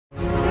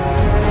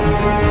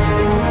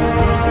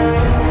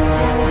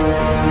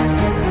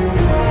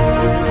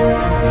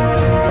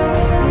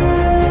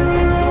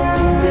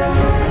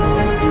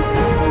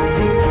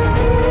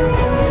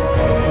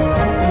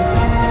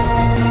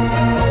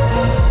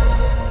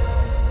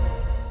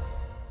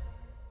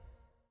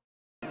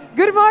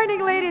Good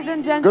morning, ladies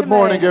and gentlemen. Good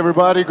morning,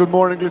 everybody. Good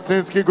morning,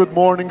 Lisinski. Good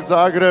morning,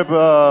 Zagreb.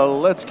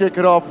 Let's kick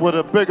it off with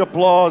a big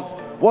applause.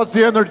 What's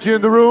the energy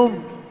in the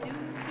room?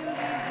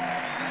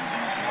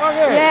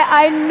 Okay. Yeah,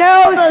 I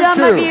know Thank some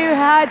of you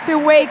had to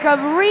wake up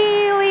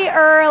really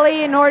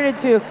early in order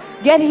to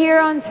get here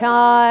on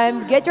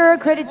time, get your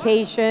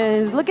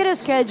accreditations, look at a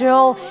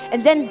schedule,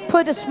 and then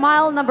put a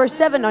smile number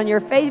 7 on your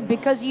face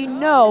because you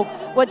know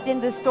what's in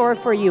the store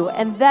for you.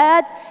 And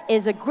that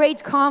is a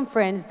great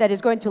conference that is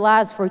going to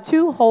last for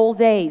 2 whole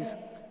days.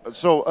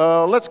 So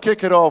let's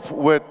kick it off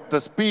with the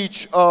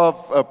speech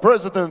of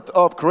President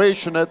of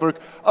Croatian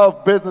Network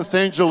of Business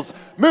Angels,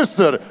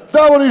 Mr.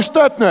 Davorin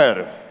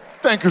Štetner.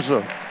 Thank you,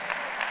 sir.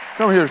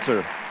 Come here,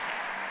 sir.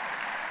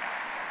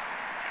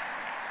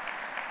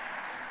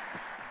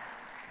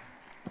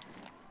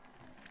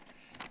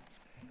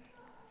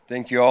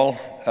 Thank you all.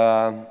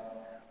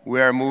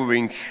 We are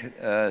moving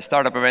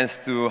startup events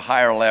to a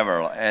higher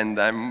level, and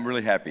I'm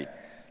really happy.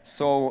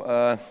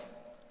 So,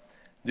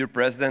 dear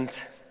President,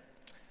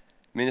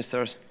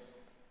 ministers,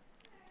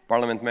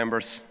 parliament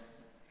members,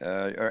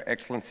 Your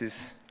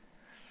Excellencies,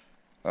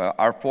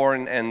 our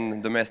foreign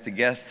and domestic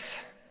guests,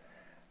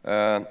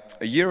 a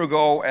year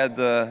ago at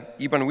the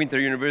EBAN Winter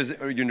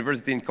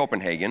University in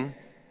Copenhagen,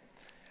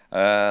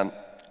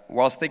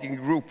 whilst taking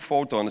a group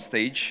photo on the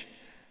stage,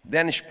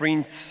 Danish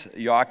Prince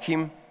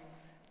Joachim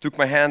took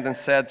my hand and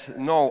said,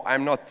 "No,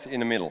 I'm not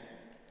in the middle.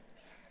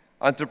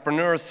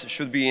 Entrepreneurs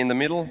should be in the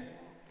middle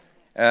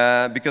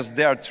because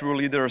they are true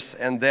leaders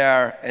and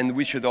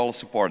we should all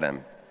support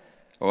them."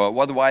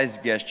 What a wise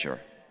gesture.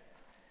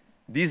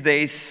 These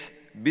days,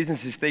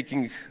 business is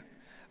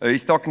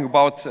talking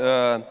about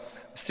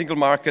single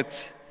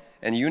market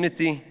and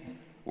unity,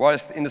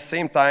 whilst in the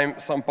same time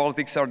some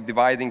politics are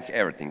dividing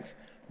everything.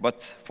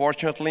 But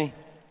fortunately,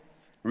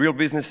 real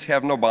business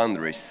have no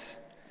boundaries,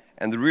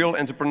 and the real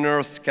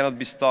entrepreneurs cannot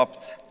be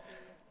stopped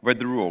by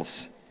the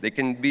rules. They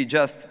can be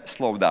just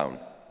slowed down.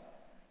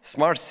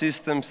 Smart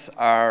systems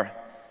are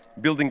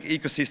building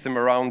ecosystem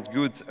around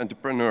good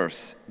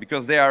entrepreneurs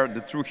because they are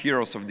the true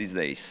heroes of these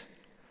days.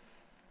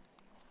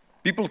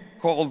 People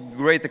call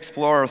great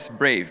explorers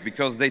brave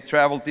because they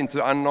traveled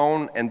into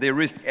unknown and they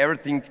risked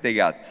everything they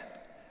got.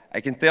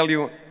 I can tell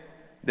you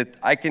that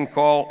I can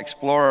call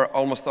explorer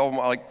almost all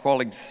my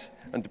colleagues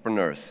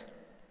entrepreneurs.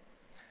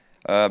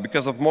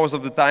 Because of most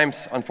of the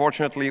times,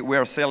 unfortunately, we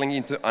are sailing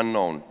into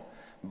unknown.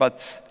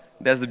 But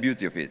that's the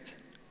beauty of it.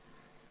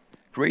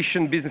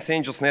 Croatian Business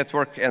Angels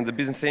Network and the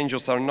Business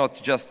Angels are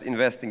not just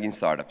investing in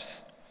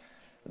startups.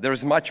 There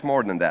is much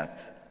more than that.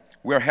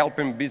 We are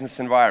helping business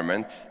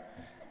environment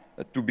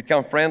to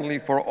become friendly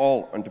for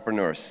all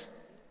entrepreneurs.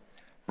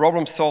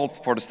 Problem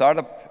solved for the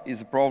startup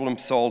is a problem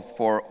solved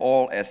for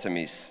all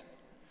SMEs.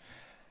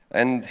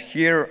 And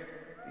here,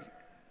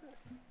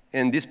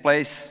 in this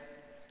place,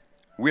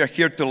 we are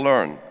here to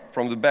learn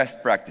from the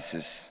best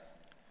practices.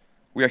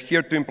 We are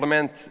here to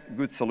implement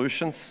good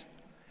solutions,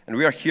 and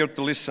we are here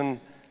to listen,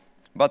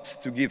 but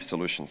to give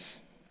solutions.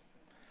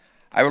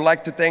 I would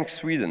like to thank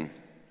Sweden,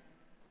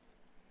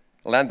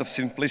 land of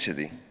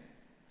simplicity.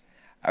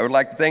 I would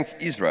like to thank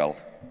Israel,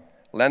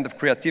 land of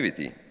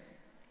creativity.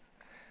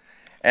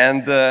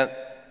 And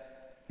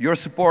your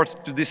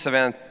support to this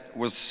event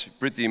was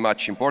pretty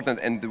much important,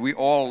 and we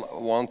all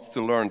want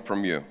to learn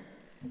from you.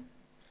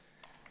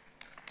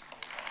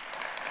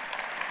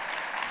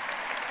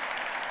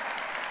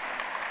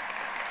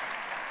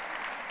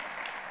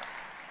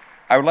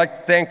 I would like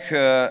to thank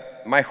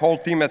my whole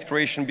team at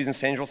Croatian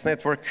Business Angels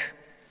Network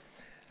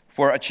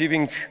for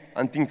achieving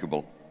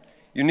unthinkable.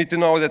 You need to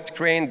know that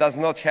Crane does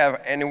not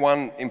have any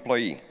one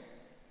employee.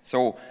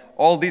 So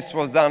all this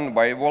was done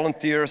by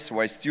volunteers,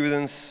 by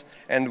students,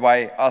 and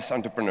by us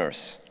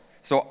entrepreneurs.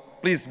 So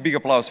please, big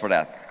applause for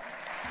that.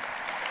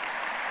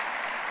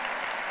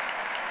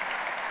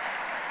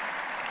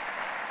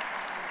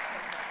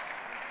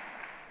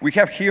 We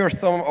have here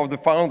some of the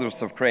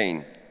founders of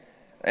Crane.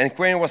 And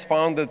Crane was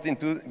founded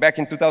back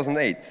in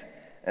 2008.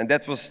 And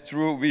that was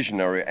true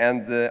visionary.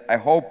 And I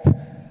hope,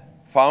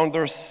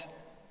 founders,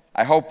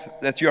 I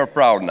hope that you are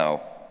proud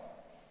now.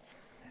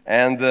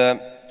 And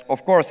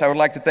of course, I would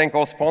like to thank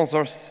all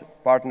sponsors,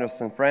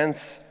 partners, and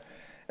friends,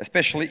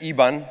 especially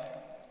EBAN,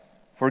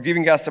 for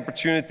giving us the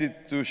opportunity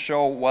to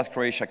show what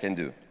Croatia can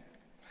do.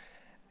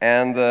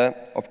 And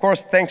of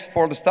course, thanks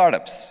for the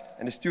startups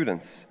and the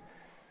students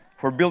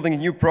for building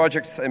new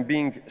projects and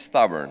being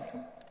stubborn.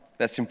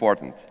 That's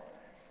important.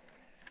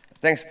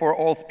 Thanks for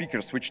all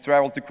speakers which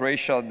traveled to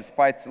Croatia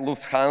despite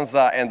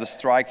Lufthansa and the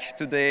strike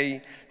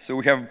today. So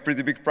we have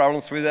pretty big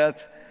problems with that,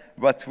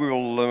 but we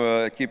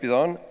will keep it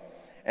on.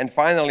 And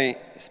finally,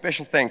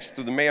 special thanks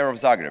to the Mayor of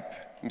Zagreb,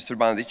 Mr.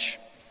 Bandic,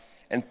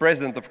 and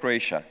President of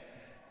Croatia,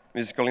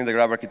 Mrs. Kolinda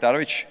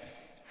Grabar-Kitarovic,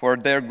 for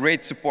their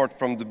great support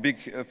from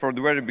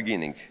the very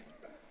beginning.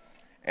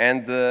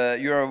 And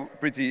you're a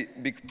pretty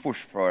big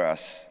push for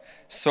us.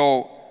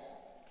 So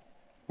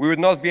we would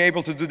not be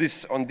able to do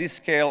this on this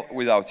scale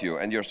without you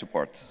and your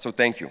support. So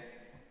thank you.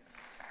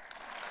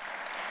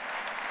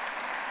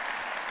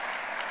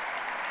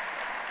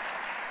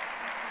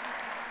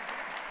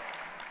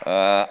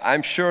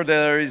 I'm sure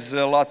there is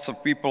lots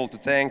of people to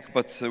thank,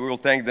 but we will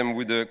thank them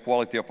with the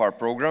quality of our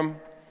program.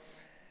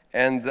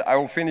 And I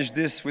will finish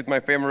this with my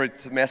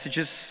favorite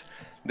messages,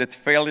 that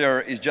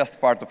failure is just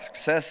part of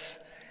success,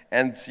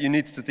 and you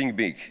need to think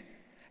big.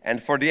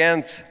 And for the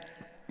end,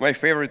 my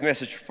favorite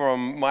message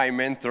from my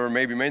mentor,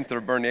 maybe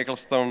mentor, Bernie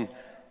Ecclestone,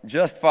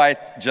 just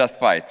fight, just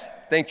fight.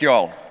 Thank you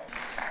all.